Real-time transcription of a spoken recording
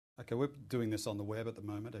Okay, we're doing this on the web at the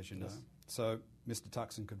moment, as you know. Yes. So Mr.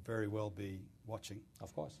 Thaksin could very well be watching.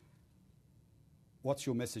 Of course. What's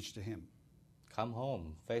your message to him? Come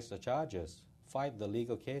home, face the charges, fight the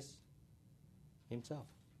legal case himself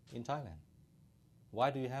in Thailand.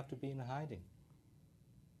 Why do you have to be in hiding?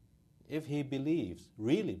 If he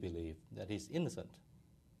really believes that he's innocent,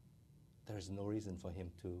 there is no reason for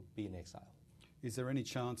him to be in exile. Is there any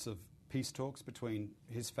chance of peace talks between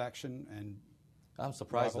his faction and I'm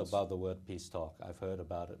surprised rivals? about the word peace talk. I've heard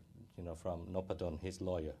about it, from Nopadon, his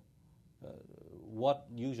lawyer. What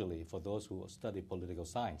usually, for those who study political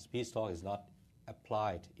science, peace talk is not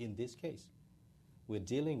applied in this case. We're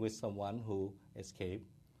dealing with someone who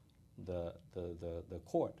escaped the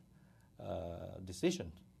court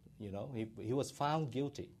decision. He was found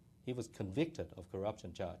guilty. He was convicted of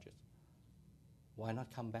corruption charges. Why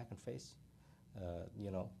not come back and face,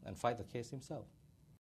 and fight the case himself?